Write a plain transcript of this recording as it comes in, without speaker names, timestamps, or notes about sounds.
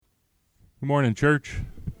Good morning, church.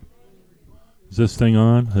 Is this thing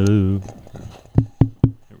on? Hello.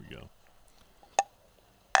 There we go.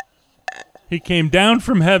 He came down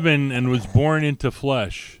from heaven and was born into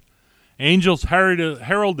flesh. Angels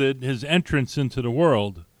heralded his entrance into the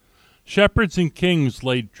world. Shepherds and kings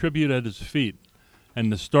laid tribute at his feet,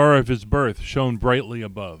 and the star of his birth shone brightly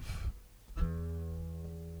above.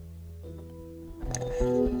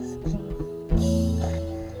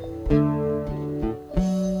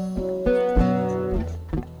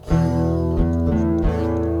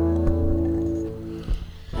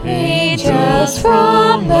 Angels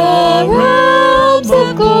from the realms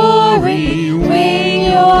of glory,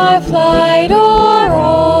 wing your flight o'er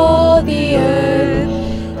all the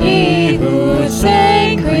earth. He who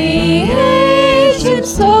sang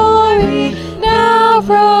creation's story, now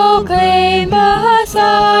proclaim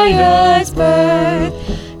Messiah's birth.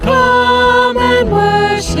 Come and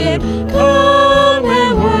worship,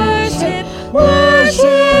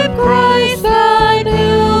 worship Christ the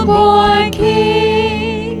newborn King.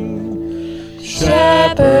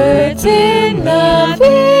 Shepherds in the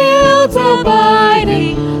fields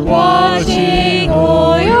abiding, watching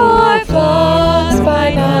o'er your flocks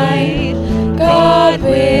by night. God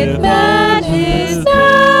with man is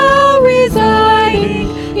now residing,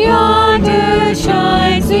 yonder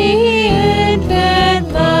shines the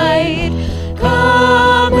infant light.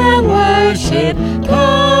 Come and worship,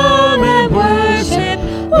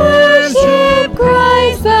 worship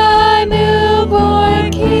Christ the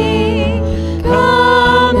newborn King.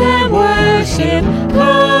 Come and worship,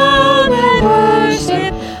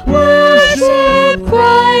 worship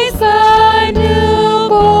Christ the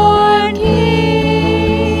newborn King.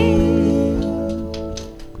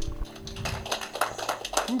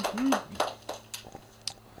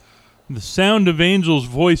 The sound of angels'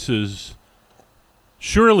 voices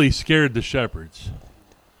surely scared the shepherds.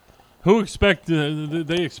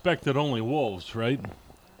 They expected only wolves, right?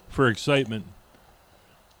 For excitement.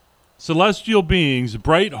 Celestial beings,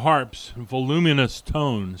 bright harps, voluminous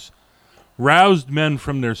tones, roused men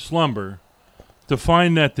from their slumber to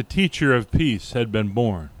find that the teacher of peace had been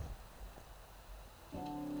born.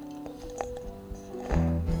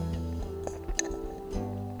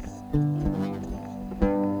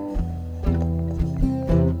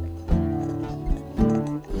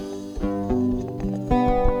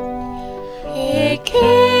 It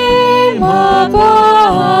came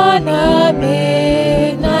upon a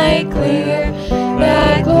midnight clear,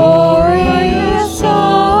 that glorious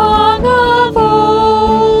song of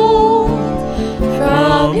old,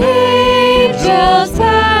 from angels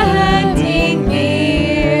standing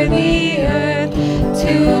near the earth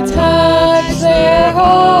to touch their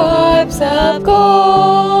harps of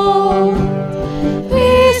gold.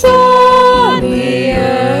 Peace on the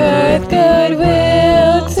earth,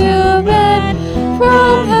 goodwill to men,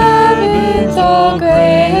 from heaven's all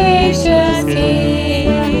gracious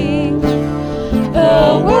King.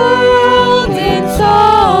 The world in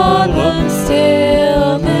solemn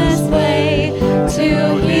stillness lay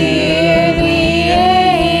to hear the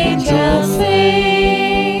angels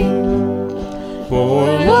sing. For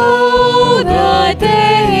lo, the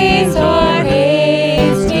days are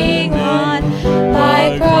hasting on,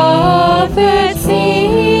 like prophets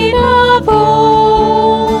seen of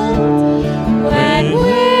old, when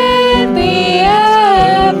with the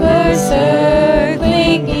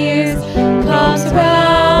ever-circling years comes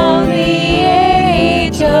round the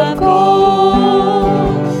age of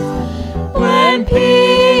gold, when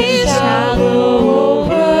peace shall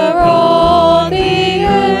over all the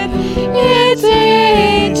earth its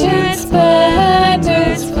ancient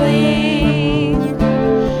splendors flame,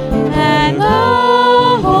 and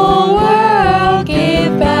the whole world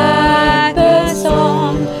give back the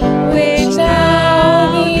song which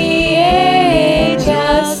now the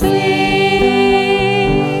angels sing.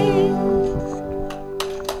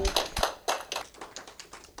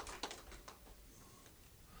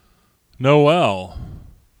 Noel.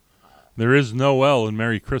 There is Noel in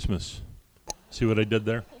Merry Christmas. See what I did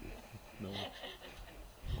there? Noel.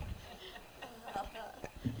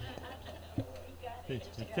 It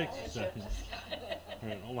takes a second. All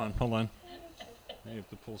right, hold on. I have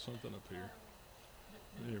to pull something up here.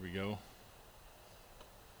 There we go.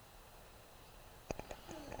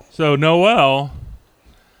 So Noel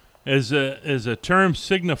is a term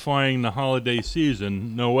signifying the holiday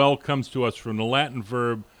season. Noel comes to us from the Latin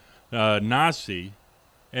verb nasci,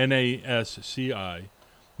 N-A-S-C-I,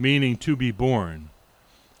 meaning to be born.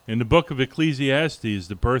 In the book of Ecclesiastes,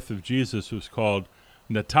 the birth of Jesus was called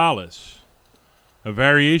Natalis. A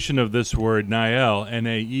variation of this word, Nael,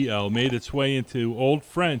 N-A-E-L, made its way into Old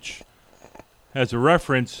French as a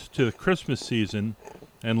reference to the Christmas season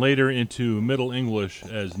and later into Middle English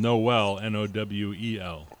as Noel,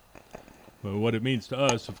 Nowel. But what it means to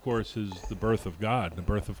us, of course, is the birth of God, the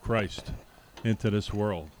birth of Christ into this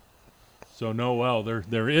world. So Noel,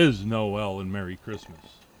 there is Noel and Merry Christmas.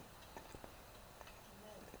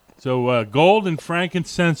 So gold and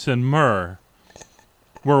frankincense and myrrh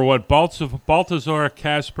were what Balthazar,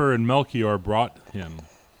 Caspar, and Melchior brought him.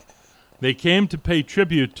 They came to pay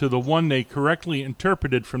tribute to the one they correctly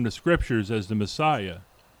interpreted from the scriptures as the Messiah.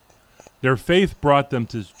 Their faith brought them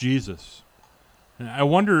to Jesus. And I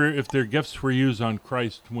wonder if their gifts were used on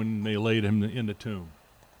Christ when they laid him in the tomb.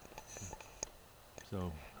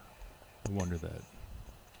 So I wonder that.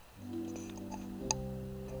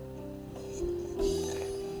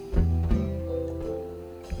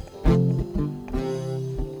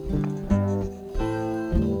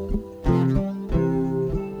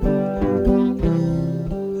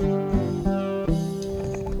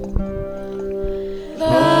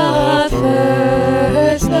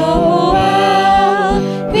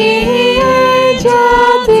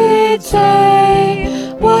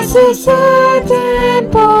 Was a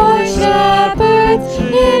certain poor shepherds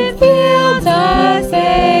in fields as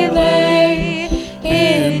they lay,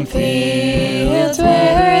 in fields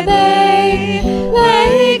where they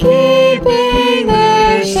lay keeping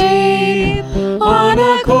their shade on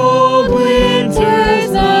a cold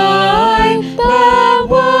winter's night that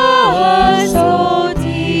was so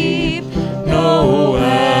deep. Noel,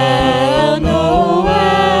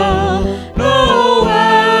 Noel,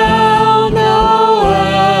 Noel, Noel,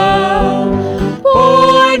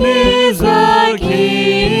 born is the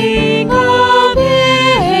King of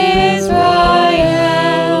Israel.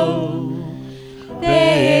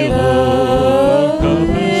 They looked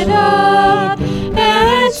up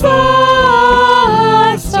and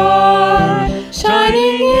saw a star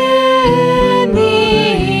shining in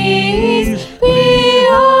the east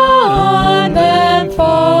beyond them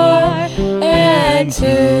far, and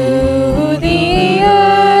to the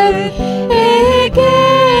earth it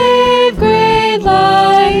gave great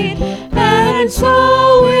light, and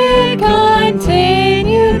so it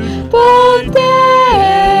continued both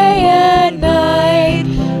day and night.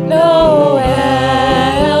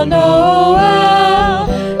 Noel, Noel,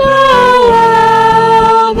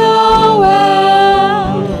 Noel,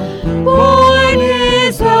 Noel, born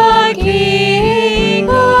is the King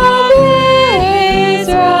of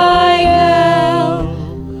Israel.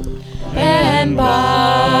 And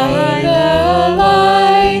by the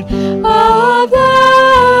light of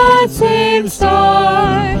that same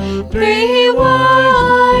star, 3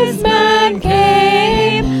 wise men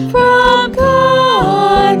came from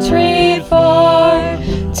country far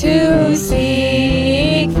to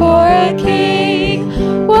seek for a king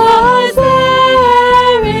was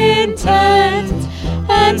their intent,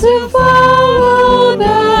 and to follow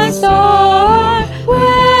the star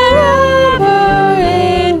wherever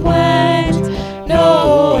it went.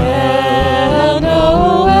 Noel,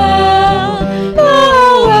 Noel,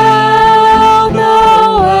 Noel,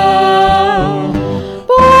 Noel,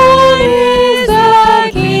 born is the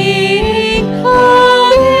King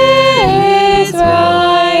of Israel.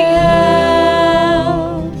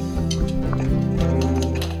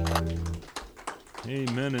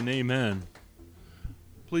 Amen and amen.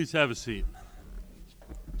 Please have a seat.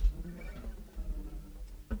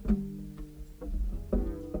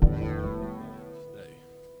 Stay.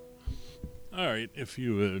 All right, if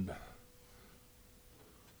you would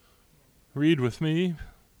read with me,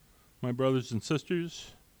 my brothers and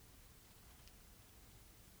sisters.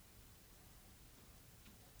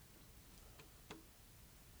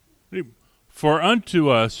 For unto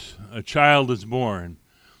us a child is born,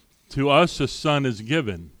 to us a son is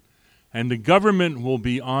given, and the government will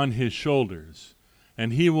be on his shoulders,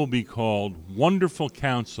 and he will be called Wonderful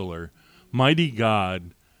Counselor, Mighty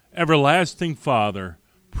God, Everlasting Father,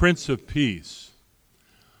 Prince of Peace.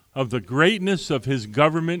 Of the greatness of his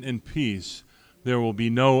government and peace there will be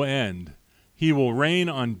no end. He will reign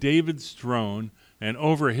on David's throne and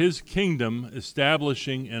over his kingdom,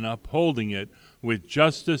 establishing and upholding it with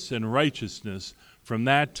justice and righteousness from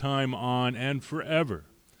that time on and forever.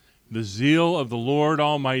 The zeal of the Lord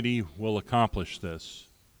Almighty will accomplish this.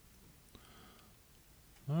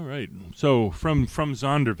 All right, so from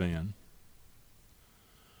Zondervan.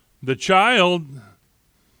 The child,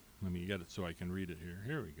 let me get it so I can read it here.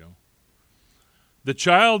 Here we go. The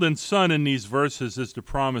child and son in these verses is the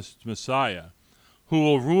promised Messiah, who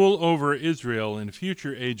will rule over Israel in a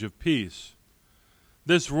future age of peace.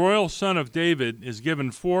 This royal son of David is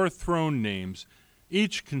given 4 throne names,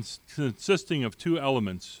 each consisting of 2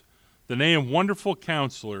 elements: The name Wonderful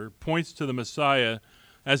Counselor points to the Messiah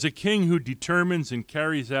as a king who determines and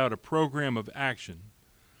carries out a program of action.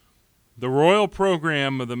 The royal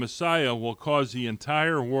program of the Messiah will cause the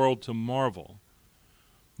entire world to marvel.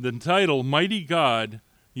 The title Mighty God,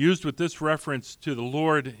 used with this reference to the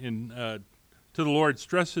Lord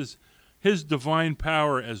stresses his divine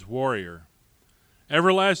power as warrior.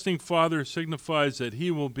 Everlasting Father signifies that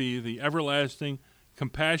he will be the everlasting,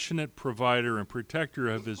 compassionate provider and protector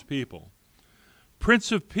of his people.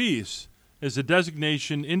 Prince of Peace is a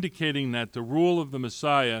designation indicating that the rule of the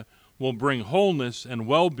Messiah will bring wholeness and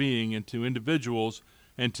well-being into individuals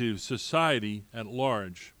and to society at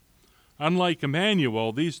large. Unlike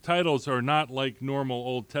Emmanuel, these titles are not like normal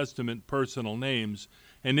Old Testament personal names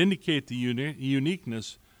and indicate the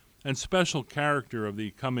uniqueness and special character of the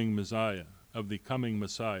coming Messiah.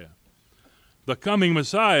 The coming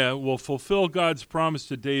Messiah will fulfill God's promise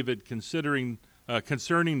to David concerning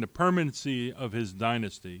the permanency of his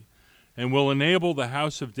dynasty, and will enable the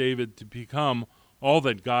house of David to become all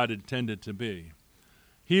that God intended to be.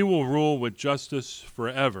 He will rule with justice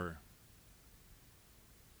forever.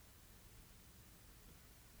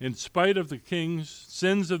 In spite of the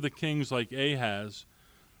sins of the kings like Ahaz,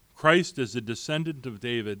 Christ is a descendant of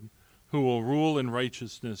David who will rule in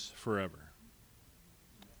righteousness forever.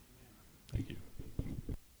 Thank you.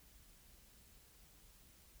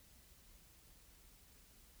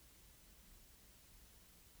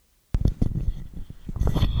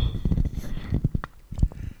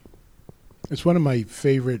 It's one of my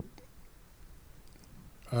favorite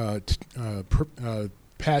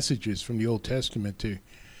passages from the Old Testament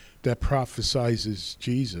that prophesizes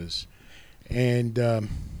Jesus. And,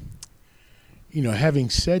 having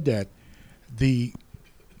said that,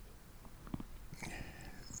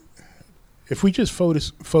 if we just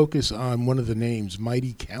focus on one of the names,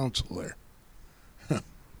 Mighty Counselor,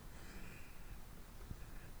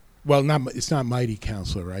 well, it's not Mighty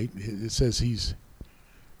Counselor, right? It says he's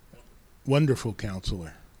Wonderful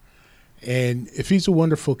Counselor. And if he's a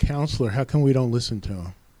wonderful counselor, how come we don't listen to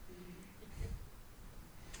him?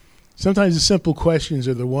 Sometimes the simple questions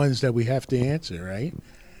are the ones that we have to answer, right?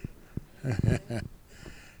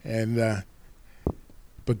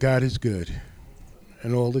 But God is good,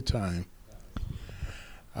 and all the time.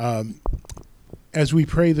 As we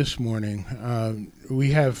pray this morning,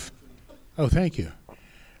 we have, thank you.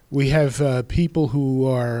 We have people who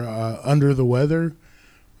are under the weather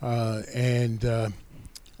and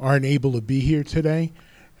aren't able to be here today.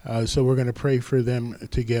 So we're going to pray for them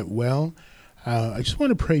to get well. I just want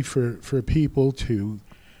to pray for people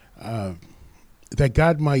that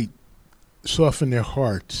God might soften their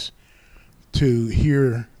hearts to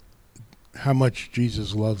hear how much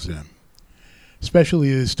Jesus loves them,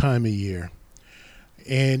 especially this time of year.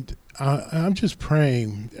 And I'm just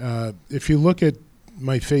praying, if you look at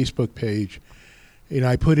my Facebook page,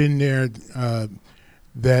 I put in there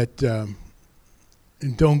that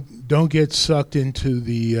don't get sucked into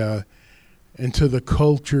the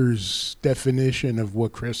culture's definition of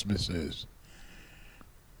what Christmas is.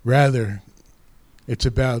 Rather, it's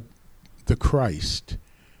about the Christ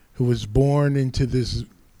who was born into this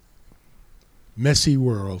messy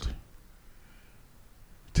world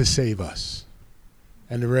to save us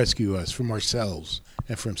and to rescue us from ourselves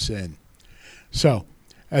and from sin. So,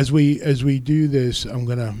 as we do this, I'm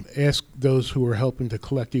going to ask those who are helping to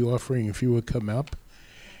collect the offering if you would come up.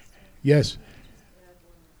 Yes.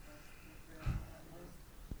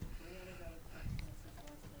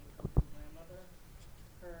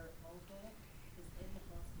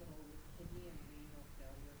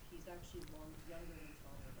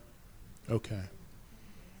 Okay.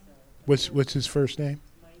 What's his first name?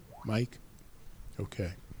 Mike.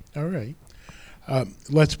 Okay. All right.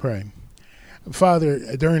 Let's pray.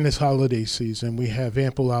 Father, during this holiday season, we have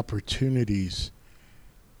ample opportunities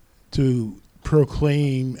to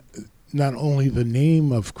proclaim not only the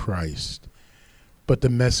name of Christ, but the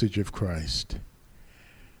message of Christ.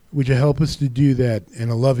 Would you help us to do that in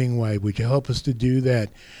a loving way? Would you help us to do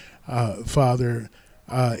that, Father,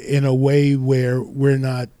 in a way where we're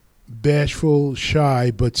not bashful,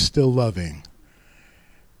 shy, but still loving?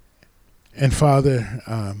 And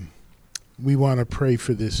Father, we want to pray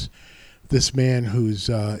for this man who's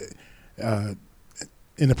in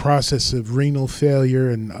the process of renal failure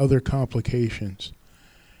and other complications.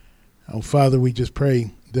 Oh, Father, we just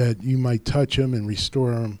pray that you might touch him and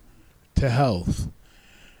restore him to health.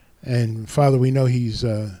 And Father, we know he's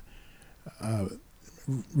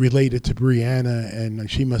related to Brianna, and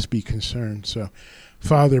she must be concerned. So,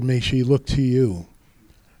 Father, may she look to you.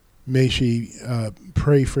 May she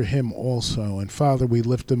pray for him also. And Father, we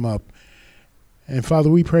lift him up And Father,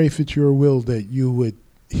 we pray if it's your will that you would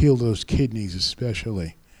heal those kidneys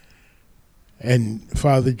especially. And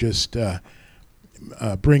Father, just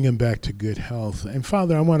bring them back to good health. And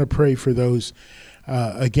Father, I want to pray for those,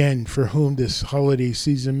 again, for whom this holiday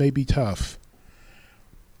season may be tough.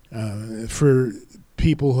 For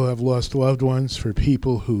people who have lost loved ones, for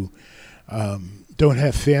people who don't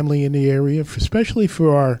have family in the area, especially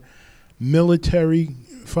for our military,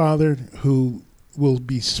 Father, who will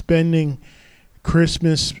be spending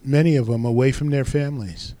Christmas, many of them, away from their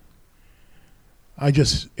families. I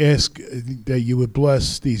just ask that you would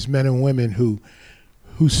bless these men and women who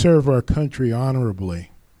serve our country honorably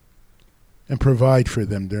and provide for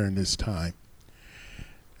them during this time.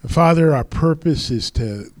 Father, our purpose is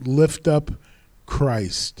to lift up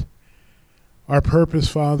Christ. Our purpose,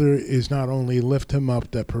 Father, is not only lift him up,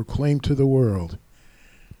 that proclaim to the world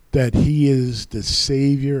that he is the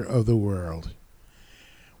Savior of the world.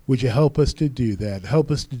 Would you help us to do that?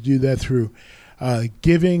 Help us to do that through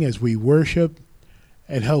giving as we worship,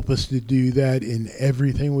 and help us to do that in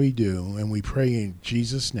everything we do. And we pray in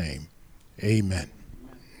Jesus' name. Amen.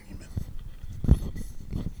 Amen.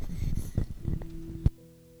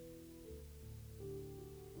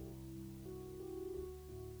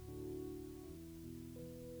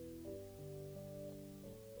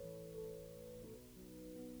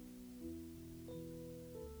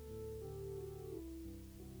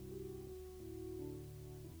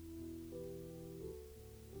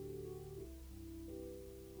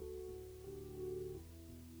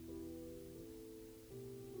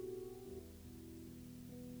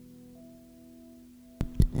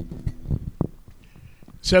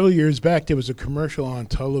 Several years back, there was a commercial on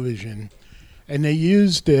television, and they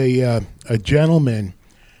used a gentleman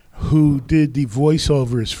who did the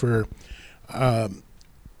voiceovers for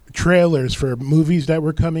trailers for movies that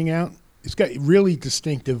were coming out. He's got a really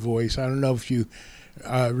distinctive voice. I don't know if you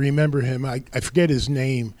remember him. I forget his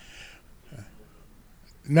name.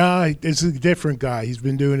 No, it's a different guy. He's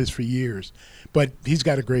been doing this for years. But he's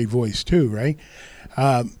got a great voice too, right?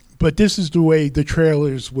 But this is the way the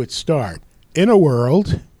trailers would start. In a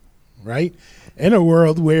world, right? In a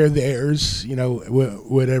world where there's,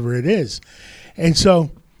 whatever it is. And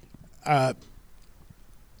so we're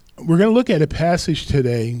going to look at a passage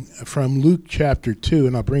today from Luke chapter 2,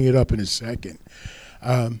 and I'll bring it up in a second.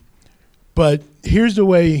 But here's the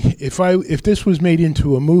way, if this was made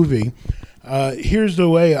into a movie, here's the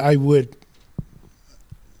way I would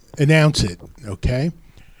announce it, okay?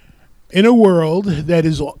 In a world that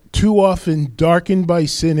is too often darkened by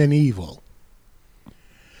sin and evil,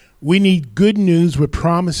 we need good news with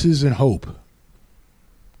promises and hope.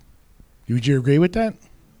 Would you agree with that?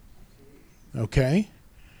 Okay.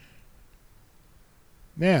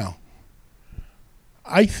 Now,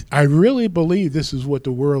 I really believe this is what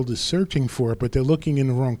the world is searching for, but they're looking in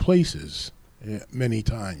the wrong places many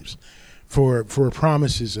times for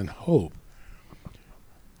promises and hope.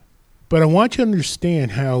 But I want you to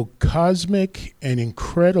understand how cosmic and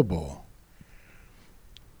incredible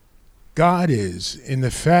God is in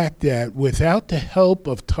the fact that without the help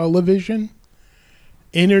of television,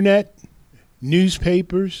 internet,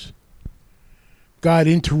 newspapers, God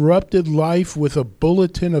interrupted life with a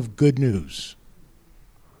bulletin of good news.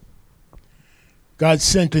 God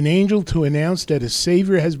sent an angel to announce that a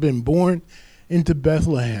Savior has been born into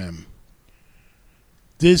Bethlehem.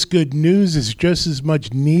 This good news is just as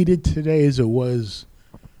much needed today as it was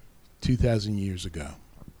 2,000 years ago.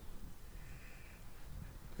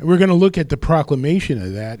 We're going to look at the proclamation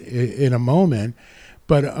of that in a moment,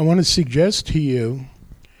 but I want to suggest to you,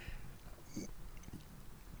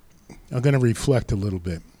 I'm going to reflect a little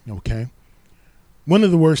bit, okay? One of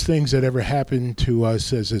the worst things that ever happened to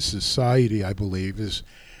us as a society, I believe,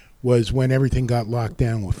 was when everything got locked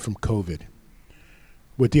down from COVID,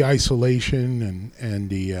 with the isolation and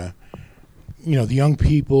the the young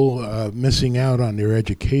people missing out on their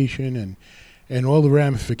education and all the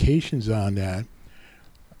ramifications on that.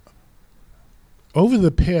 Over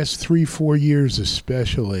the past 3-4 years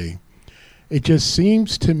especially, it just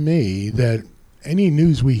seems to me that any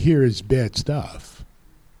news we hear is bad stuff,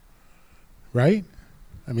 right?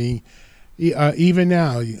 I mean, even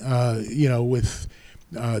now, with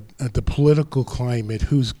the political climate,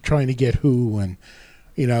 who's trying to get who, and,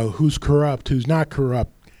 who's corrupt, who's not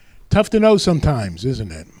corrupt. Tough to know sometimes,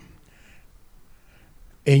 isn't it?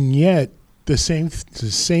 And yet, the same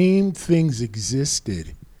things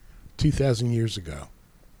existed 2,000 years ago.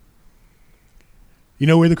 You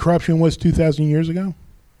know where the corruption was 2,000 years ago?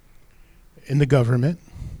 In the government,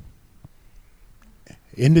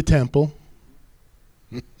 in the temple.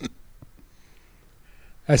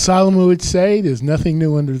 As Solomon would say, there's nothing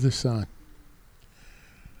new under the sun.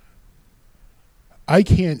 I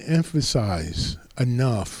can't emphasize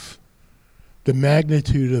enough the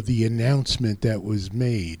magnitude of the announcement that was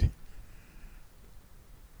made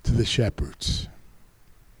to the shepherds.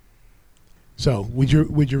 So would you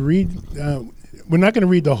read? We're not going to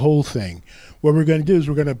read the whole thing. What we're going to do is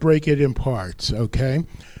we're going to break it in parts, okay?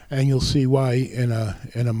 And you'll see why in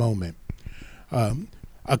a moment.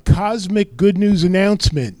 A cosmic good news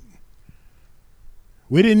announcement.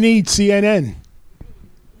 We didn't need CNN.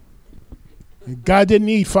 God didn't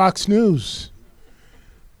need Fox News.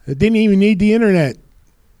 It didn't even need the internet.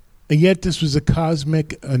 And yet this was a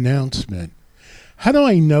cosmic announcement. How do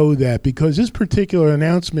I know that? Because this particular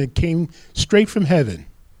announcement came straight from heaven,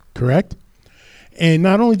 correct? And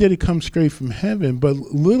not only did it come straight from heaven, but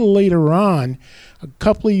a little later on, a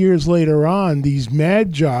couple of years later on, these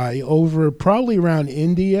magi over probably around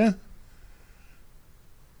India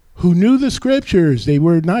who knew the scriptures, they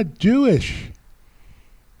were not Jewish.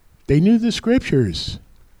 They knew the scriptures.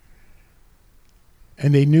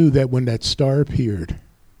 And they knew that when that star appeared,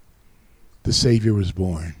 the Savior was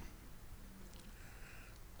born.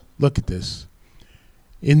 Look at this.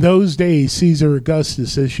 In those days, Caesar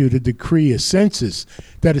Augustus issued a decree, a census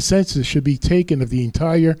should be taken of the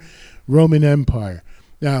entire Roman Empire.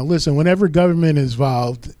 Now, listen, whenever government is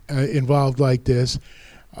involved like this,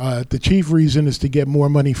 the chief reason is to get more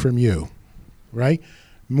money from you, right?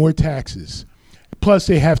 More taxes. Plus,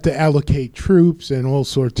 they have to allocate troops and all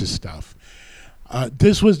sorts of stuff.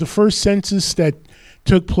 This was the first census that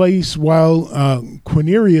took place while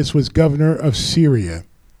Quirinius was governor of Syria.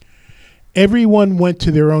 Everyone went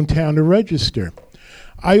to their own town to register.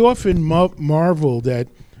 I often marvel that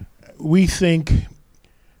we think,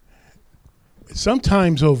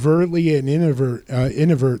 sometimes overtly and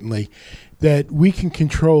inadvertently, that we can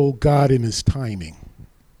control God in his timing.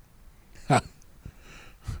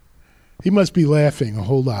 He must be laughing a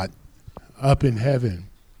whole lot up in heaven.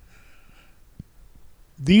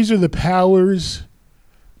 These are the powers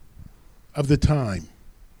of the time.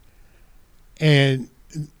 And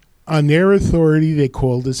on their authority, they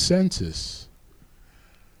called a census.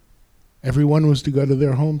 Everyone was to go to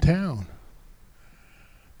their hometown.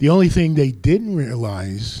 The only thing they didn't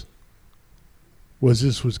realize was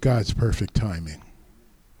this was God's perfect timing.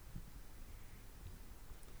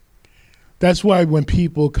 That's why when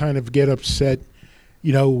people kind of get upset,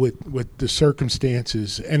 with the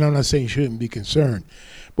circumstances, and I'm not saying you shouldn't be concerned,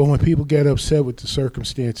 but when people get upset with the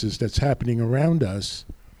circumstances that's happening around us,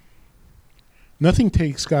 nothing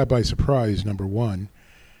takes God by surprise, number one.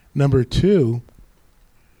 Number two,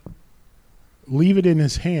 leave it in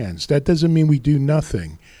his hands. That doesn't mean we do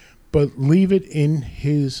nothing, but leave it in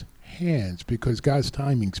his hands because God's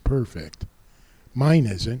timing's perfect. Mine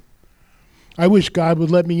isn't. I wish God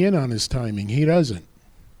would let me in on his timing. He doesn't.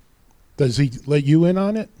 Does he let you in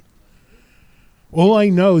on it? All I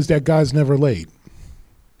know is that God's never late.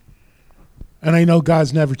 And I know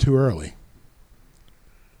God's never too early.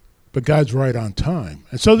 But God's right on time.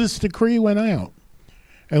 And so this decree went out.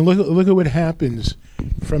 And look at what happens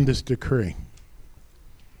from this decree.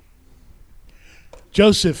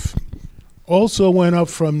 Joseph also went up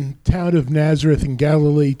from town of Nazareth in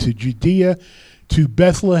Galilee to Judea to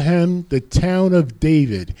Bethlehem, the town of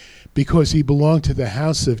David, because he belonged to the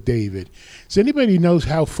house of David. Does anybody knows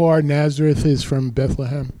how far Nazareth is from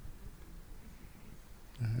Bethlehem?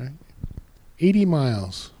 All right. 80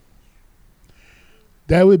 miles.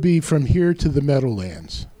 That would be from here to the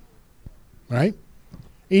Meadowlands, right?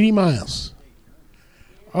 80 miles.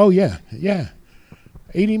 Oh, yeah.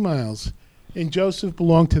 80 miles. And Joseph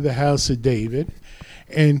belonged to the house of David.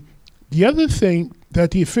 And the other thing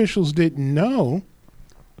that the officials didn't know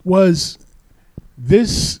was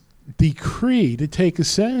this decree to take a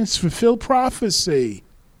census fulfilled prophecy.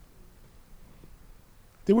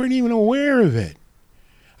 They weren't even aware of it.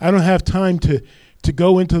 I don't have time to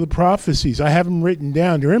go into the prophecies. I have them written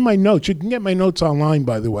down. They're in my notes. You can get my notes online,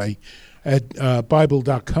 by the way, at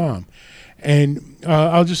Bible.com. And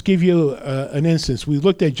I'll just give you an instance. We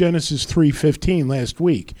looked at Genesis 3:15 last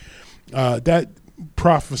week. That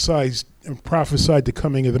prophesied the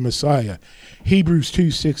coming of the Messiah. Hebrews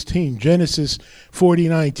 2:16, Genesis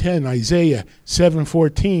 49:10, Isaiah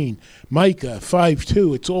 7:14, Micah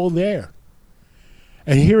 5:2. It's all there.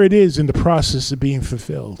 And here it is in the process of being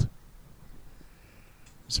fulfilled.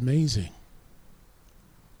 It's amazing.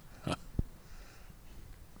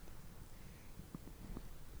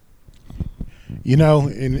 In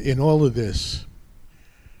all of this,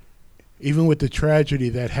 even with the tragedy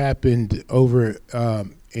that happened over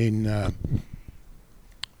in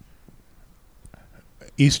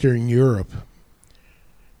Eastern Europe,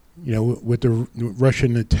 with the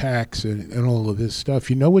Russian attacks and all of this stuff.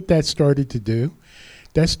 You know what that started to do?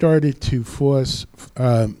 That started to force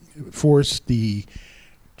the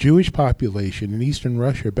Jewish population in eastern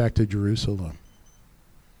Russia back to Jerusalem,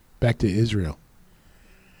 back to Israel.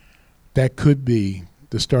 That could be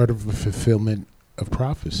the start of a fulfillment of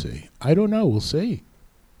prophecy. I don't know. We'll see.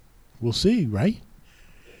 We'll see, right?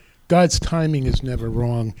 God's timing is never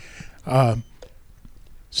wrong.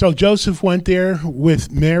 So Joseph went there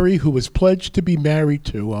with Mary, who was pledged to be married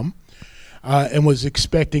to him, and was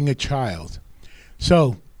expecting a child.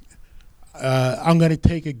 So I'm going to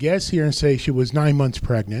take a guess here and say she was 9 months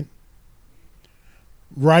pregnant,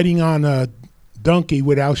 riding on a donkey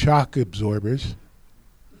without shock absorbers.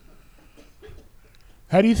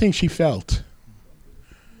 How do you think she felt?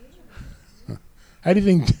 How do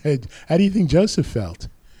you think Joseph felt?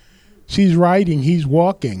 She's riding, he's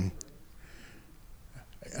walking.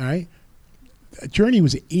 All right? The journey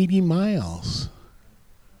was 80 miles.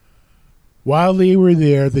 While they were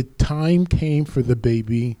there, the time came for the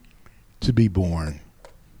baby to be born.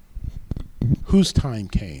 Whose time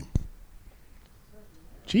came?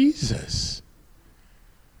 Jesus.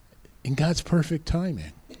 In God's perfect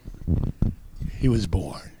timing, he was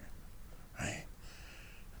born. Right?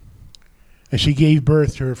 And she gave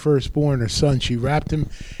birth to her firstborn, her son. She wrapped him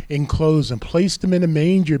in clothes and placed him in a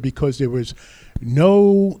manger because there was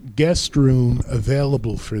no guest room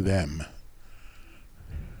available for them.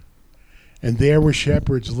 And there were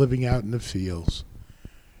shepherds living out in the fields.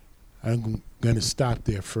 I'm going to stop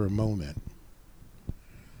there for a moment.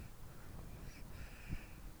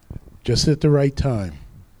 Just at the right time,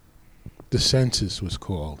 the census was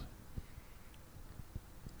called.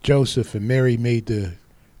 Joseph and Mary made the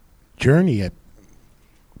journey, an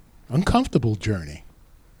uncomfortable journey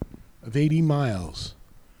of 80 miles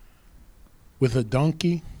with a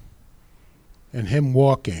donkey and him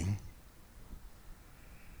walking.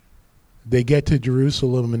 They get to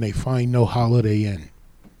Jerusalem and they find no Holiday Inn.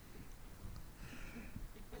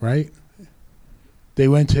 Right? They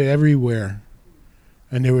went to everywhere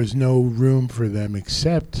and there was no room for them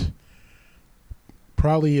except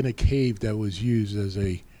probably in a cave that was used as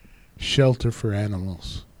a shelter for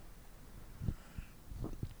animals.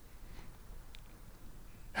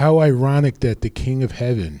 How ironic that the King of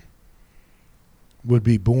Heaven would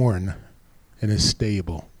be born in a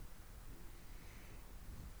stable.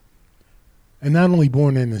 And not only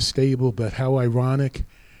born in a stable, but how ironic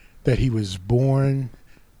that he was born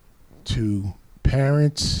to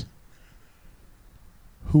parents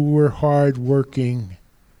who were hard-working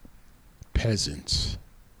peasants.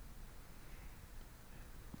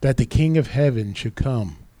 That the King of Heaven should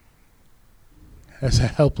come as a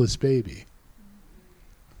helpless baby.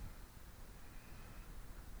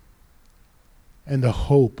 And the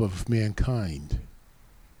hope of mankind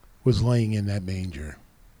was laying in that manger.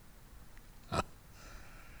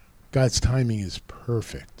 God's timing is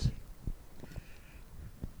perfect.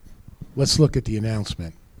 Let's look at the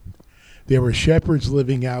announcement. There were shepherds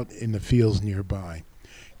living out in the fields nearby,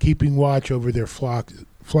 keeping watch over their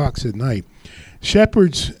flocks at night.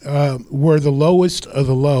 Shepherds were the lowest of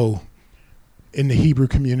the low in the Hebrew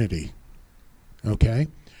community. Okay?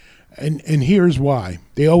 And here's why.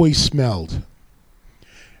 They always smelled.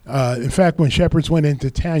 In fact, when shepherds went into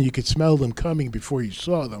town, you could smell them coming before you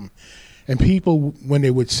saw them. And people, when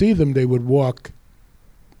they would see them, they would walk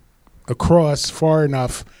across far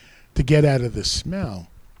enough to get out of the smell.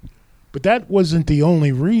 But that wasn't the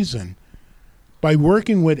only reason. By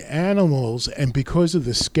working with animals and because of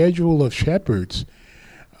the schedule of shepherds,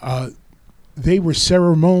 they were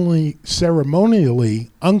ceremonially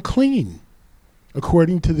unclean,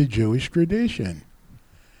 according to the Jewish tradition.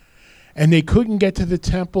 And they couldn't get to the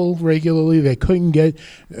temple regularly. They couldn't do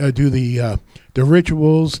the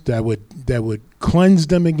rituals that would cleanse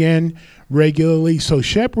them again regularly. So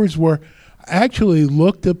shepherds were actually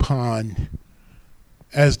looked upon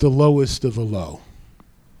as the lowest of the low.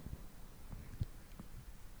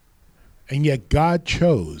 And yet God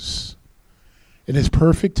chose, in his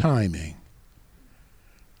perfect timing,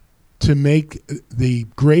 to make the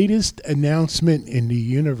greatest announcement in the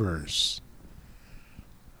universe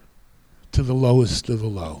to the lowest of the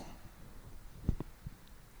low.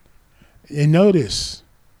 And notice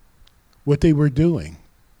what they were doing.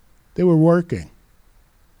 They were working.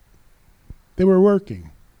 They were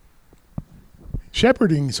working.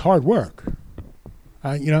 Shepherding is hard work.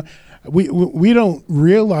 We don't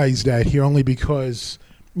realize that here only because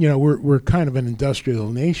we're kind of an industrial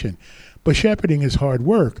nation, but shepherding is hard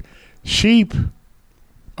work. Sheep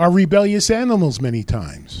are rebellious animals many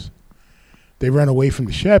times. They run away from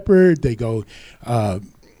the shepherd. They go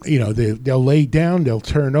they'll lay down, they'll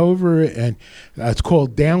turn over, and it's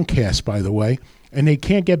called downcast, by the way, and they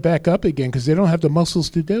can't get back up again because they don't have the muscles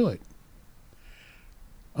to do it.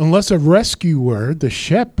 Unless a rescuer, the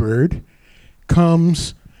shepherd,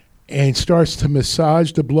 comes and starts to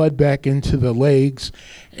massage the blood back into the legs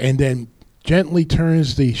and then gently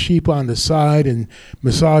turns the sheep on the side and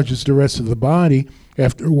massages the rest of the body.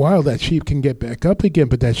 After a while, that sheep can get back up again,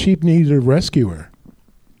 but that sheep needed a rescuer.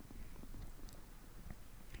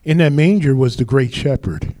 In that manger was the great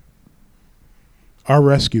shepherd, our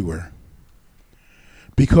rescuer.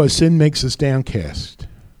 Because sin makes us downcast,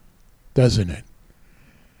 doesn't it?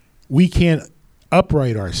 We can't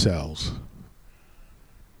upright ourselves.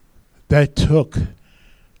 That took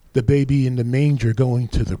the baby in the manger going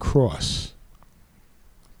to the cross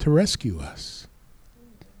to rescue us.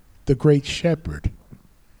 The great shepherd.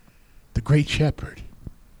 The great shepherd.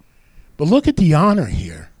 But look at the honor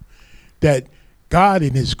here, that God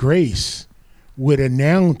in his grace would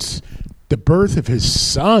announce the birth of his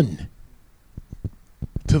son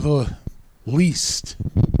to the least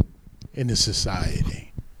in the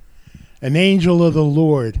society. An angel of the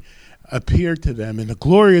Lord appeared to them, and the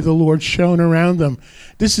glory of the Lord shone around them.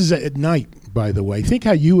 This is at night, by the way. Think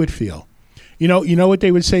how you would feel. You know what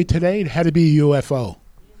they would say today? It had to be a UFO,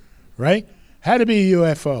 right? Had to be a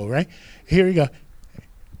UFO, right? Here you go.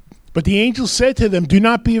 But the angel said to them, "Do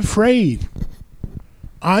not be afraid.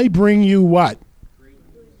 I bring you" what?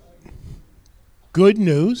 Good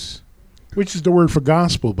news, which is the word for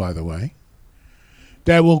gospel, by the way,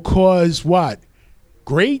 that will cause what?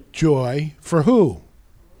 Great joy for who?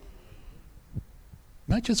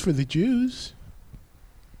 Not just for the Jews,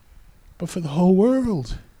 but for the whole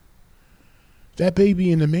world. That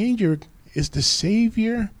baby in the manger is the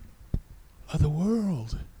Savior of the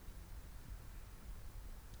world.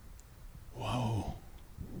 Whoa.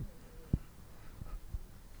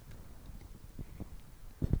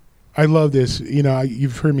 I love this.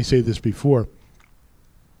 You've heard me say this before.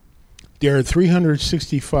 There are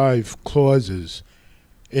 365 clauses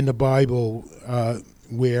in the Bible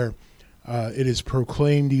where it is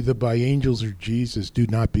proclaimed either by angels or Jesus, do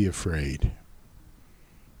not be afraid.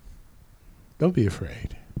 Don't be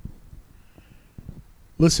afraid.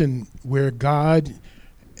 Listen, where God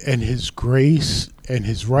and his grace and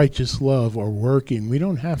his righteous love are working, we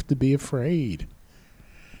don't have to be afraid.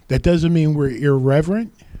 That doesn't mean we're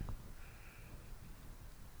irreverent,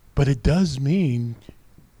 but it does mean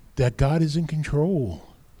that God is in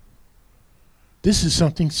control. This is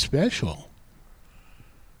something special.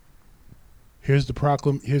 Here's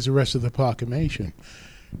the rest of the proclamation.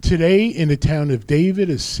 Today in the town of David,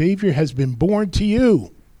 a Savior has been born to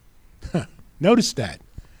you. Notice that.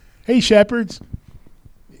 Hey, shepherds,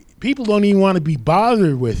 people don't even want to be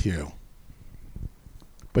bothered with you.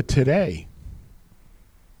 But today,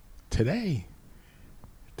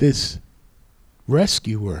 this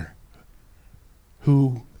rescuer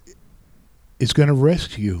who is going to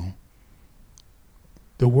rescue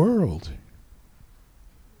the world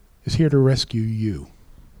is here to rescue you.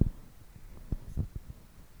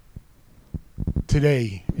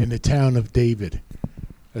 Today, in the town of David,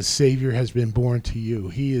 a Savior has been born to you.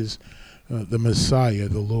 He is the Messiah,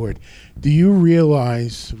 the Lord. Do you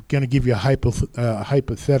realize, I'm going to give you a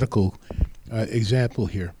hypothetical example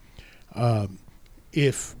here.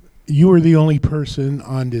 If you were the only person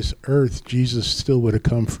on this earth, Jesus still would have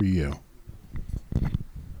come for you.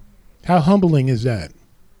 How humbling is that?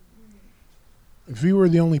 If you were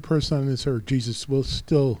the only person on this earth, Jesus will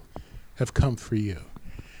still have come for you.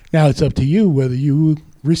 Now it's up to you whether you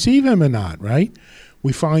receive him or not, right?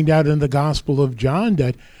 We find out in the Gospel of John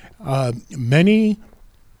that many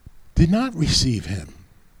did not receive him.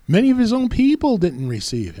 Many of his own people didn't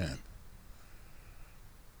receive him.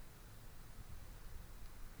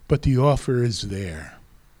 But the offer is there,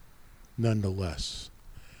 nonetheless.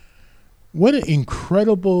 What an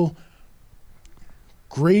incredible,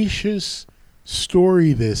 gracious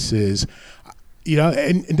story this is.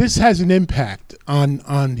 And this has an impact on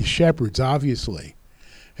the shepherds, obviously.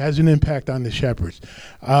 It has an impact on the shepherds.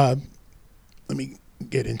 Let me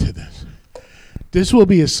get into this. This will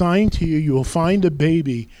be a sign to you. You will find a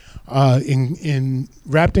baby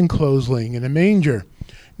wrapped in clothes laying in a manger.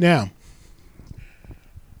 Now,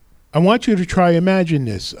 I want you to try imagine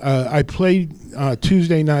this. I played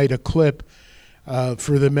Tuesday night a clip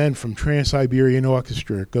for the men from Trans-Siberian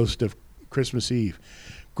Orchestra, Ghost of Christmas Eve.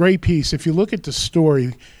 Great piece. If you look at the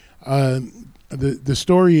story, the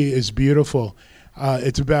story is beautiful.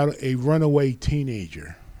 It's about a runaway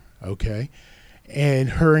teenager, okay, and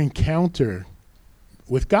her encounter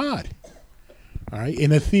with God, all right,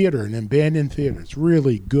 in a theater, an abandoned theater. It's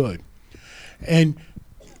really good. And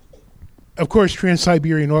of course,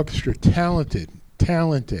 Trans-Siberian Orchestra, talented.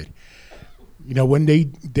 You know, when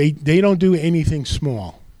they don't do anything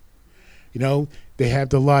small. You know, they have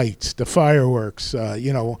the lights, the fireworks,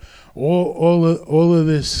 you know, all of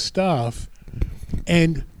this stuff.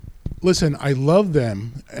 And listen, I love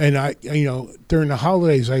them. And you know, during the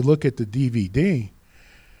holidays, I look at the DVD.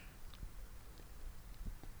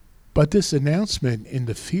 But this announcement in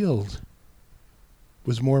the field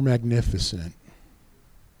was more magnificent.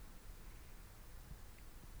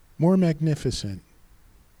 More magnificent.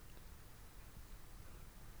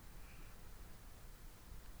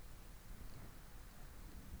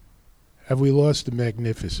 Have we lost the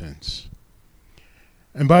magnificence?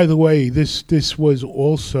 And by the way, this was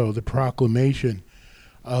also the proclamation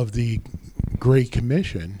of the Great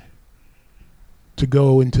Commission to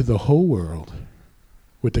go into the whole world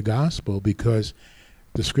with the gospel, because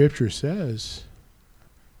the scripture says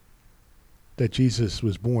that Jesus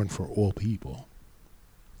was born for all people.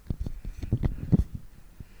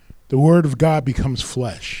 The Word of God becomes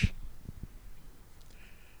flesh.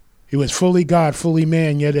 He was fully God, fully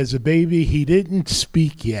man, yet as a baby, he didn't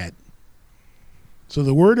speak yet. So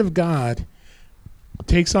the Word of God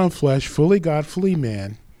takes on flesh, fully God, fully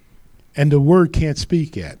man, and the Word can't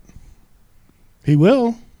speak yet. He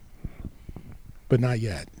will, but not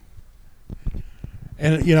yet.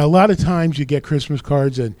 And, you know, a lot of times you get Christmas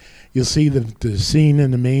cards and you'll see the scene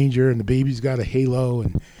in the manger and the baby's got a halo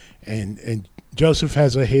and Joseph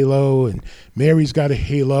has a halo and Mary's got a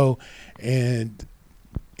halo. And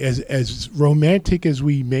as romantic as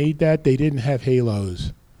we made that, they didn't have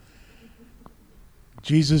halos.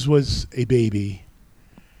 Jesus was a baby.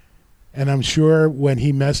 And I'm sure when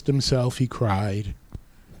he messed himself, he cried,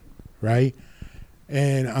 right?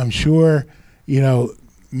 And I'm sure, you know,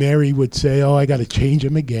 Mary would say, oh, I got to change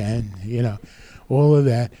him again, you know, all of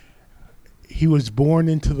that. He was born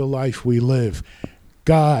into the life we live.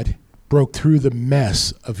 God broke through the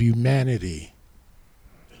mess of humanity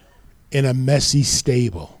in a messy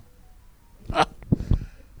stable.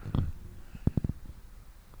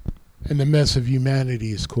 And the mess of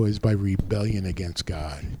humanity is caused by rebellion against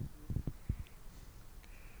God.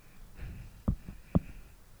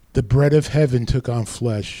 The bread of heaven took on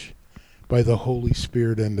flesh by the Holy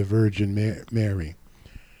Spirit and the Virgin Mary.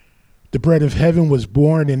 The bread of heaven was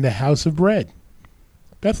born in the house of bread,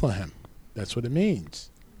 Bethlehem. That's what it means,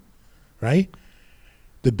 right?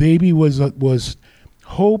 The baby was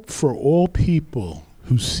hope for all people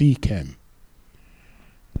who seek him.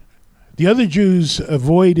 The other Jews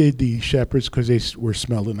avoided the shepherds because they were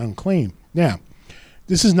smelling unclean. Now,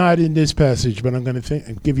 this is not in this passage, but I'm going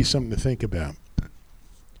to give you something to think about.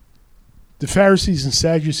 The Pharisees and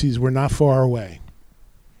Sadducees were not far away,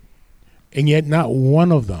 and yet not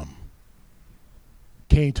one of them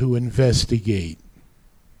came to investigate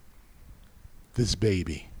this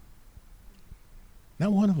baby.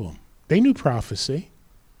 Not one of them. They knew prophecy,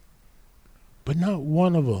 but not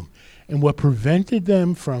one of them. And what prevented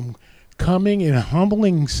them from coming and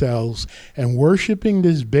humbling themselves and worshiping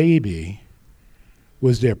this baby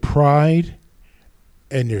was their pride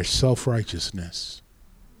and their self-righteousness.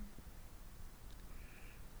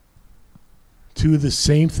 Two of the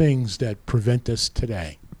same things that prevent us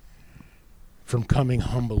today from coming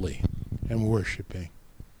humbly and worshiping.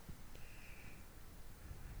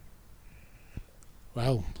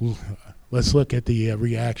 Well, let's look at the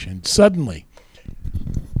reaction. Suddenly,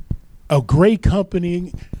 a great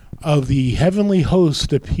company of the heavenly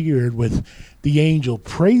host appeared with the angel,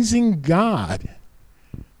 praising God.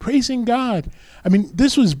 Praising God. I mean,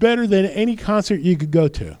 this was better than any concert you could go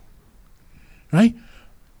to, right?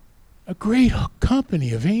 A great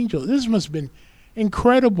company of angels. This must have been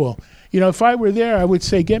incredible. You know, if I were there, I would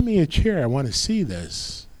say, get me a chair. I want to see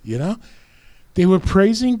this, you know? They were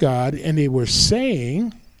praising God, and they were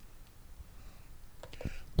saying,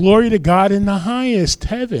 glory to God in the highest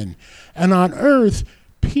heaven, and on earth,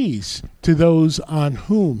 peace to those on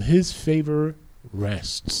whom his favor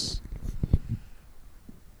rests.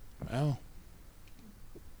 Well,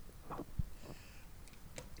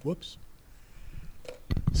 whoops.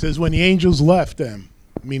 It says, when the angels left them,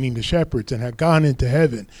 meaning the shepherds, and had gone into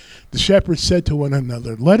heaven, the shepherds said to one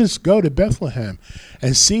another, let us go to Bethlehem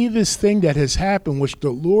and see this thing that has happened, which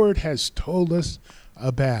the Lord has told us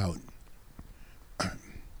about.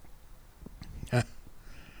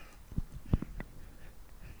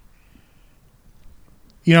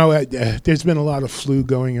 You know, there's been a lot of flu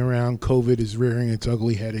going around. COVID is rearing its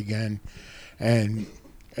ugly head again, and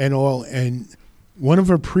all. And one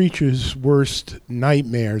of our preacher's worst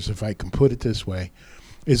nightmares, if I can put it this way,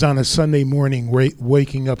 is on a Sunday morning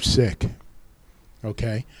waking up sick.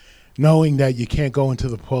 Okay, knowing that you can't go into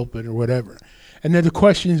the pulpit or whatever. And then the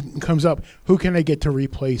question comes up, who can I get to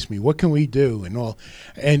replace me? What can we do and all?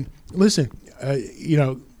 And listen,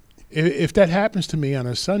 if that happens to me on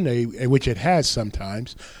a Sunday, which it has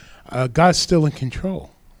sometimes, God's still in control,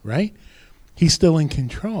 right? He's still in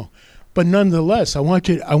control. But nonetheless, I want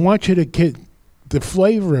you to get the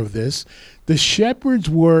flavor of this. The shepherds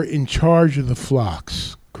were in charge of the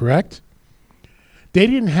flocks, correct? They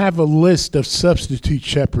didn't have a list of substitute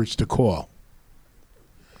shepherds to call.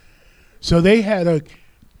 So they had to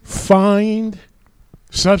find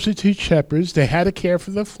substitute shepherds. They had to care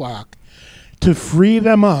for the flock to free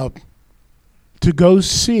them up to go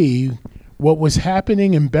see what was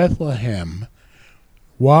happening in Bethlehem.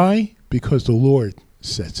 Why? Because the Lord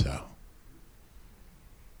said so.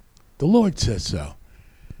 The Lord said so.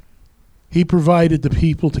 He provided the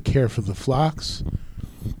people to care for the flocks,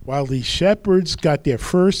 while these shepherds got their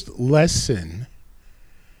first lesson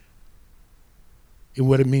in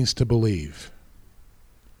what it means to believe.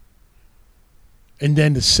 And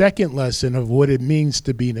then the second lesson of what it means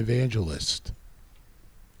to be an evangelist.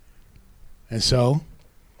 And so,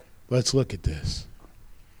 let's look at this.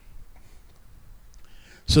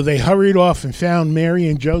 So they hurried off and found Mary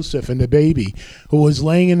and Joseph and the baby who was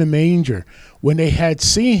laying in the manger. When they had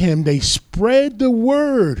seen him, they spread the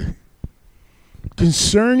word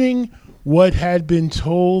concerning what had been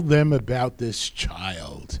told them about this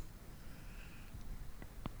child.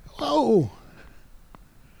 Oh,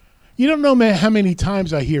 you don't know, man, how many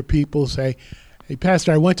times I hear people say, hey,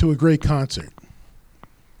 Pastor, I went to a great concert.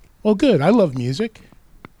 Well, good. I love music.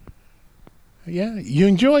 Yeah, you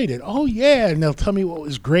enjoyed it. Oh, yeah. And they'll tell me what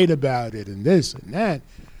was great about it and this and that.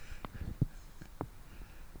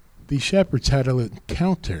 These shepherds had an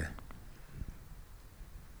encounter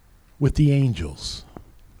with the angels.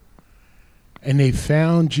 And they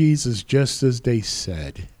found Jesus just as they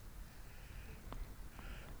said.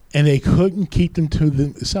 And they couldn't keep them to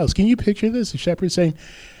themselves. Can you picture this? The shepherds saying,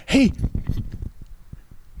 hey,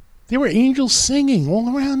 there were angels singing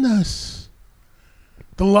all around us.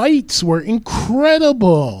 The lights were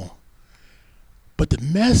incredible. But the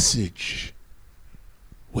message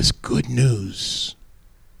was good news.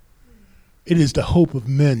 It is the hope of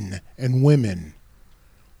men and women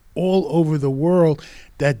all over the world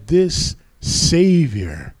that this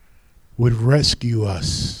Savior would rescue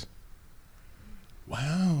us.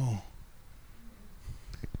 Wow.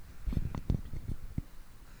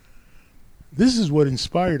 This is what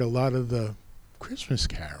inspired a lot of the Christmas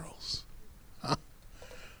carols.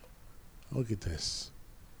 Look at this.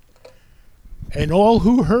 And all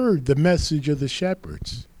who heard the message of the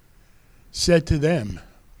shepherds said to them,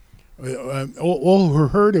 all who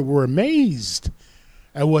heard it were amazed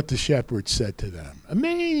at what the shepherds said to them.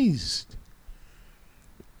 Amazed.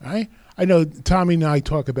 Right? I know Tommy and I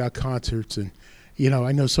talk about concerts, and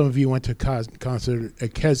I know some of you went to a concert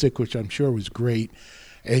at Keswick, which I'm sure was great,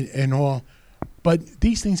 and all. But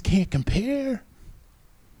these things can't compare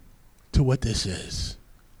to what this is.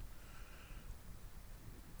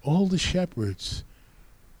 All the shepherds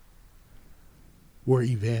were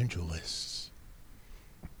evangelists.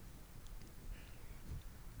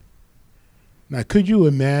 Now, could you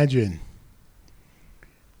imagine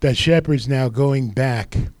that shepherds now going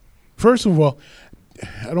back? First of all,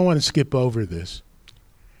 I don't want to skip over this.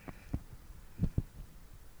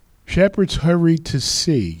 Shepherds hurried to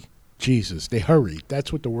see Jesus. They hurried.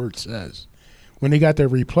 That's what the word says. When they got their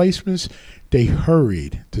replacements, they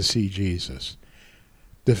hurried to see Jesus.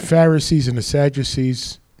 The Pharisees and the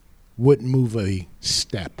Sadducees wouldn't move a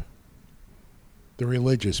step. The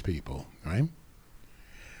religious people, right?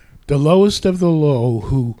 The lowest of the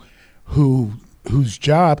low, whose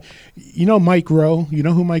job, Mike Rowe. You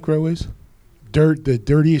know who Mike Rowe is? The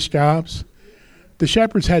dirtiest jobs. The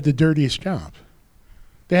shepherds had the dirtiest jobs.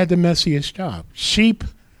 They had the messiest job. Sheep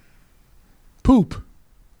poop,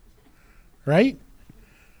 right?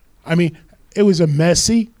 I mean, it was a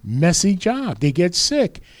messy job. They get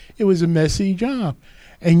sick. It was a messy job.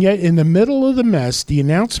 And yet in the middle of the mess, the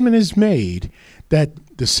announcement is made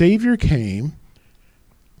that the Savior came,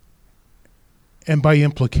 and by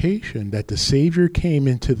implication that the Savior came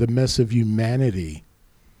into the mess of humanity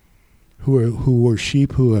who were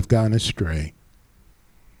sheep who have gone astray.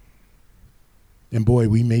 And boy,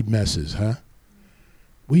 we made messes, huh?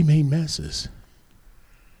 We made messes.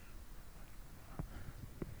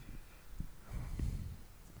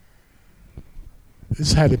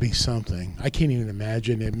 This had to be something. I can't even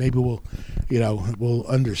imagine it. Maybe we'll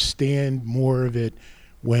understand more of it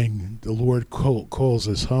when the Lord calls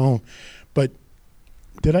us home. But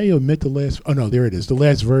did I omit the last? Oh, no, there it is. The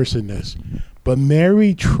last verse in this. But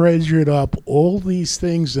Mary treasured up all these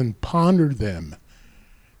things and pondered them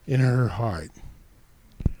in her heart.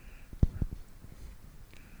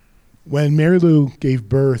 When Mary Lou gave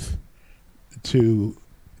birth to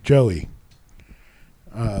Joey,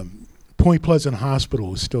 Point Pleasant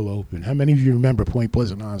Hospital was still open. How many of you remember Point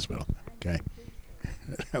Pleasant Hospital? Okay.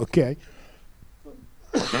 Okay.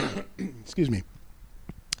 Excuse me.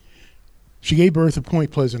 She gave birth at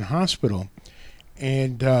Point Pleasant Hospital,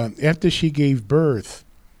 and after she gave birth,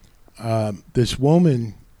 this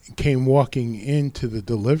woman came walking into the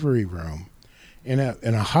delivery room in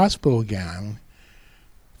a hospital gown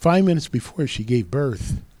 5 minutes before she gave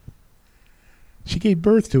birth. She gave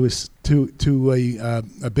birth to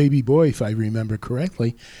a baby boy, if I remember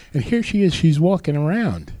correctly, and here she is. She's walking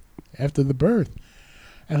around after the birth,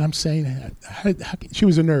 and I'm saying, she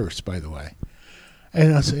was a nurse, by the way,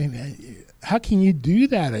 and I'm saying, how can you do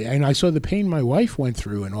that? And I saw the pain my wife went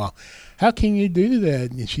through and all. How can you do that?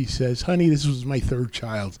 And she says, honey, this was my third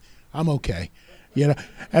child. I'm okay. You know.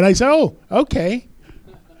 And I said, oh, okay.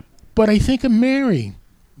 But I think of Mary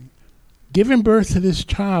giving birth to this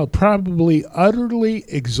child, probably utterly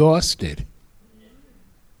exhausted.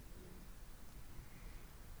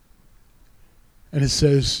 And it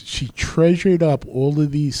says she treasured up all of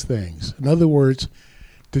these things. In other words,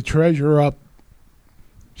 to treasure up,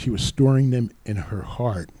 she was storing them in her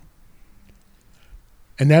heart.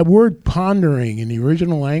 And that word pondering in the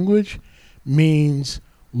original language means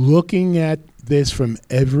looking at this from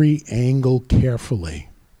every angle carefully.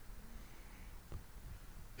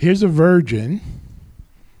 Here's a virgin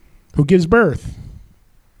who gives birth,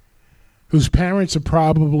 whose parents are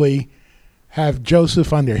probably have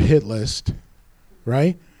Joseph on their hit list,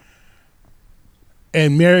 right?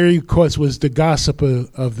 And Mary, of course, was the gossip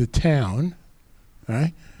of the town,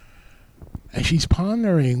 right? And she's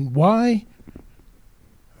pondering why.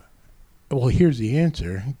 Well, here's the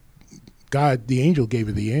answer. God, the angel gave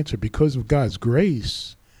her the answer. Because of God's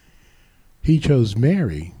grace, he chose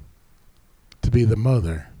Mary to be the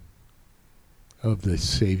mother of the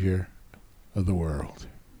Savior of the world.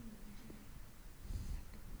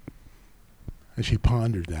 And she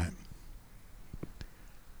pondered that.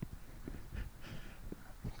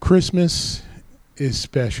 Christmas is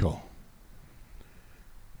special,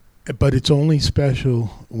 but it's only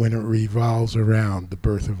special when it revolves around the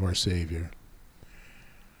birth of our Savior.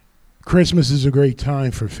 Christmas is a great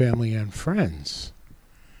time for family and friends,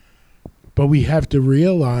 but we have to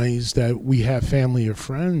realize that we have family or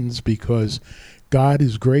friends because God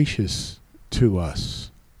is gracious to us.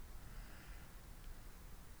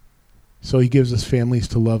 So he gives us families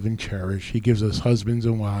to love and cherish. He gives us husbands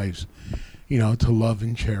and wives, to love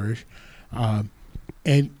and cherish.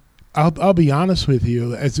 And I'll be honest with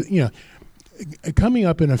you, as coming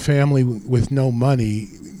up in a family with no money,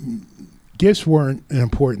 gifts weren't an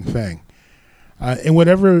important thing. And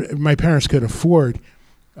whatever my parents could afford,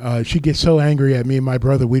 she'd get so angry at me and my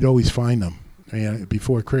brother, we'd always find them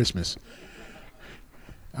before Christmas.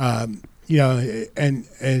 And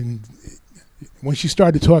when she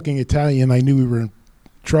started talking Italian, I knew we were in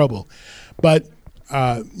trouble. But,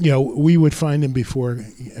 we would find them before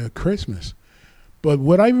Christmas. But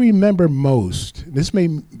what I remember most, this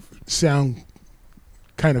may sound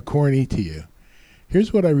kind of corny to you.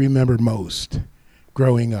 Here's what I remember most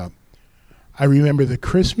growing up. I remember the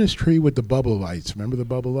Christmas tree with the bubble lights. Remember the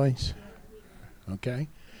bubble lights? Okay.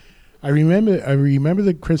 I remember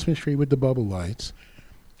the Christmas tree with the bubble lights.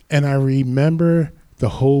 And I remember the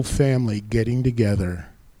whole family getting together,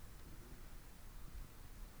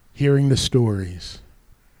 hearing the stories,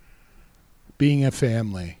 being a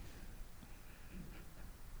family.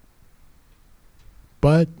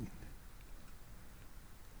 But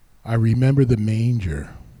I remember the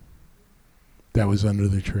manger that was under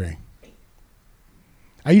the tree.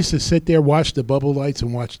 I used to sit there, watch the bubble lights,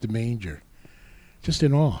 and watch the manger, just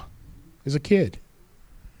in awe, as a kid.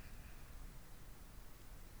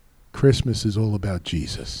 Christmas is all about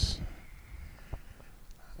Jesus.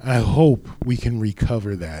 I hope we can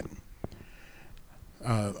recover that.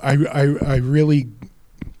 I really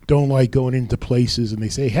don't like going into places and they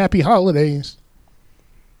say, Happy Holidays.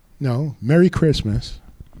 No, Merry Christmas.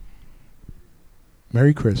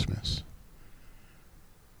 Merry Christmas.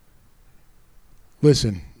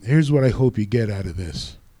 Listen, here's what I hope you get out of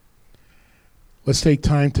this. Let's take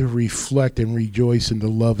time to reflect and rejoice in the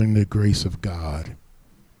love and the grace of God.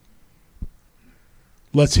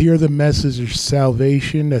 Let's hear the message of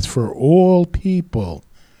salvation that's for all people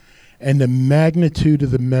and the magnitude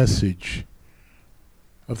of the message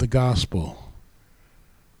of the gospel.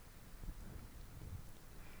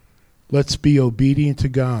 Let's be obedient to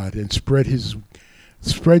God and spread his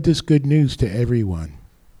Spread this good news to everyone.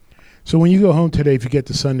 So when you go home today, if you get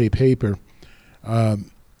the Sunday paper,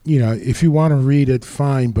 if you want to read it,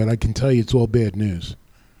 fine, but I can tell you it's all bad news.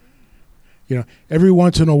 Every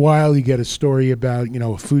once in a while you get a story about,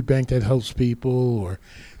 a food bank that helps people, or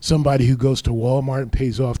somebody who goes to Walmart and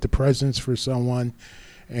pays off the presents for someone,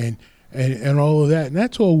 and all of that. And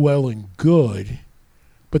that's all well and good.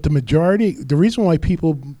 But the reason why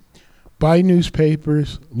people buy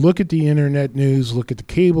newspapers, look at the internet news, look at the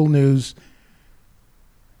cable news,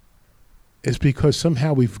 is because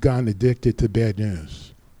somehow we've gotten addicted to bad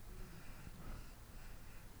news.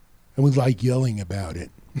 And we like yelling about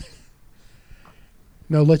it.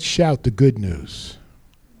 No, let's shout the good news,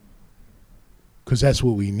 because that's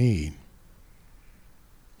what we need.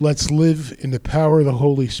 Let's live in the power of the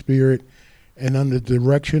Holy Spirit and under the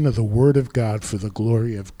direction of the Word of God for the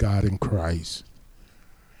glory of God in Christ.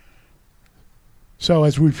 So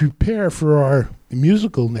as we prepare for our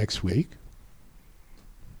musical next week,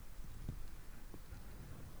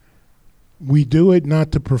 we do it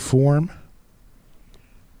not to perform.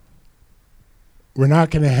 We're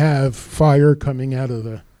not going to have fire coming out of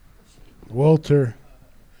the altar.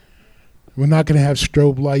 We're not going to have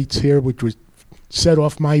strobe lights here, which would set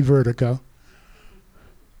off my vertigo.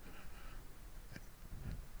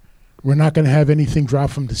 We're not going to have anything drop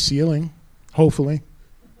from the ceiling, hopefully.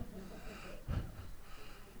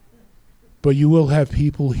 But you will have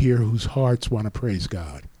people here whose hearts want to praise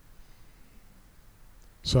God.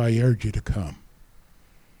 So I urge you to come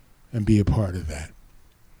and be a part of that.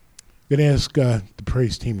 I'm going to ask the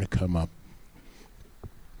praise team to come up.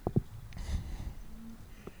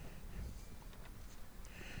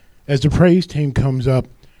 As the praise team comes up,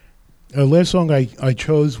 the last song I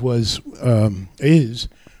chose is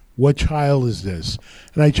What Child Is This?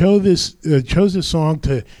 And I chose this song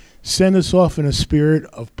to send us off in a spirit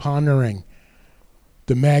of pondering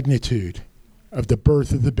the magnitude of the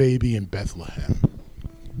birth of the baby in Bethlehem.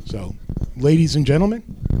 So, ladies and gentlemen,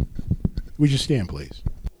 would you stand, please?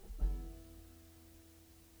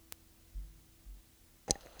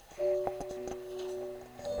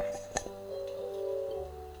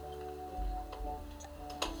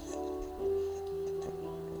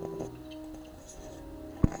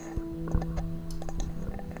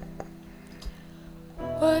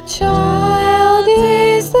 What child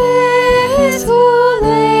is this who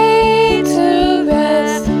lay to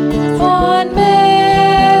rest on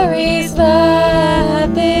Mary's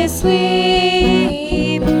lap is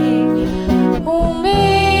sleeping? Whom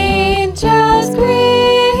angels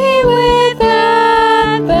greet with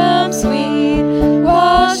anthems sweet,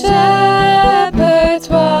 while shepherds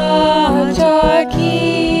watch are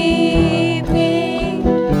keeping?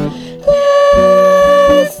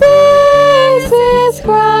 This is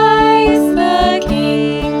Christ.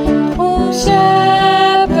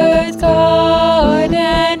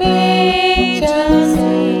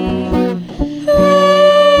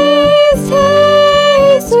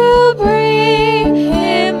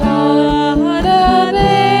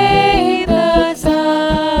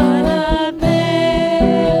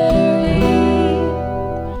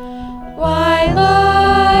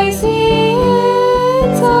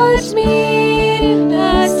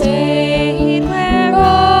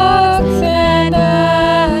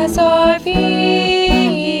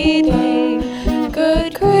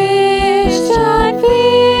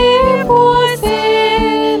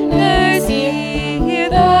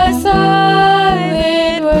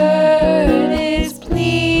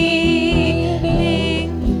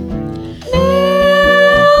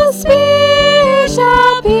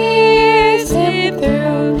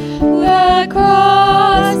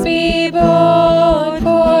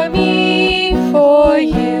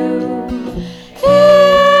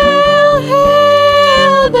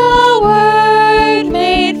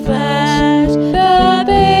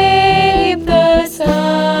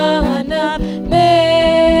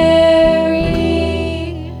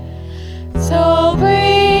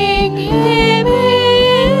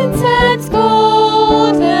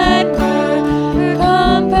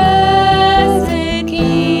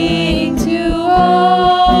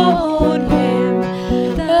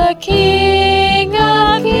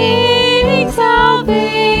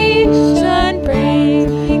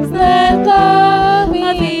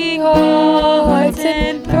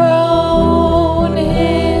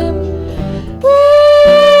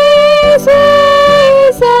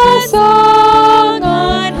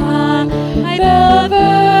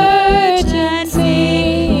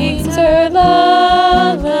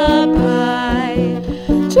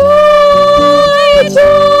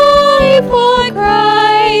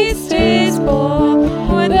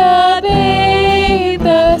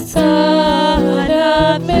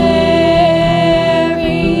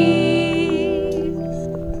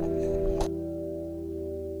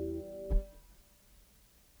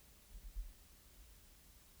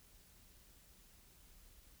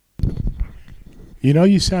 You know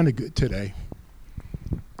you sounded good today.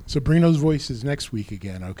 So bring those voices next week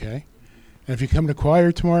again, okay? And if you come to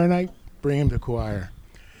choir tomorrow night, bring them to choir.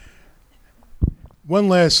 One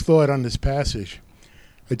last thought on this passage.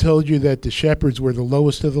 I told you that the shepherds were the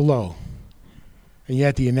lowest of the low, and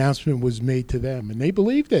yet the announcement was made to them, and they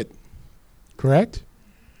believed it. Correct?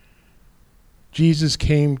 Jesus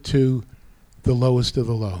came to the lowest of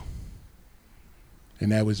the low,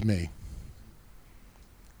 and that was me.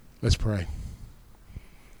 Let's pray.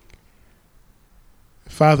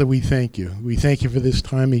 Father, we thank you. We thank you for this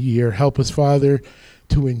time of year. Help us, Father,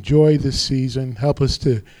 to enjoy this season. Help us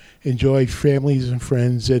to enjoy families and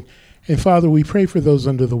friends. And Father, we pray for those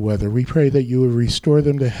under the weather. We pray that you would restore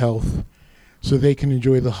them to health so they can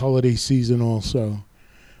enjoy the holiday season also.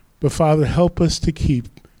 But Father, help us to keep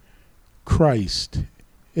Christ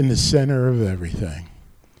in the center of everything.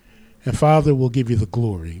 And Father, we'll give you the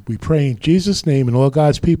glory. We pray in Jesus' name, and all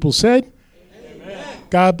God's people said, Amen.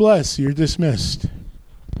 God bless. You're dismissed.